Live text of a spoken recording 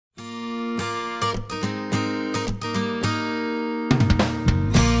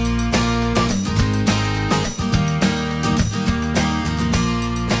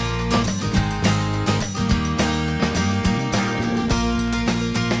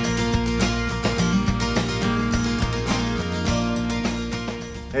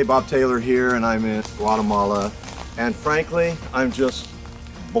Hey, Bob Taylor here, and I'm in Guatemala. And frankly, I'm just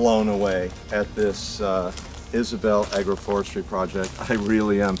blown away at this Izabal Agro Forestry Project. I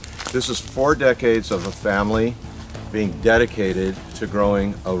really am. This is 4 decades of a family being dedicated to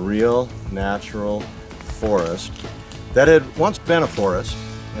growing a real natural forest that had once been a forest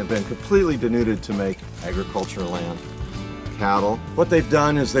and been completely denuded to make agricultural land, cattle. What they've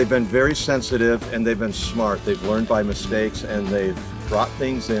done is they've been very sensitive and they've been smart. They've learned by mistakes and they've brought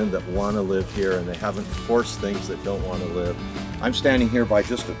things in that want to live here, and they haven't forced things that don't want to live. I'm standing here by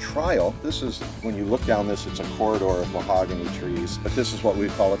just a trial. This is, when you look down this, it's a corridor of mahogany trees, but this is what we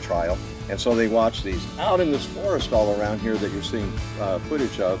call a trial. And so they watch these. Out in this forest all around here that you're seeing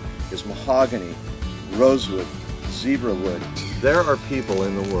footage of is mahogany, rosewood, zebra wood. There are people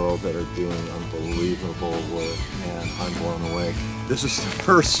in the world that are doing unbelievable work, and I'm blown away. This is the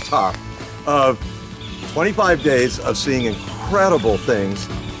first stop of 25 days of seeing incredible things,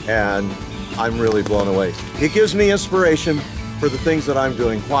 and I'm really blown away. It gives me inspiration for the things that I'm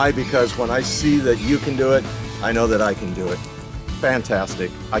doing. Why? Because when I see that you can do it, I know that I can do it.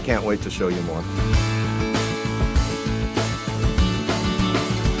 Fantastic. I can't wait to show you more.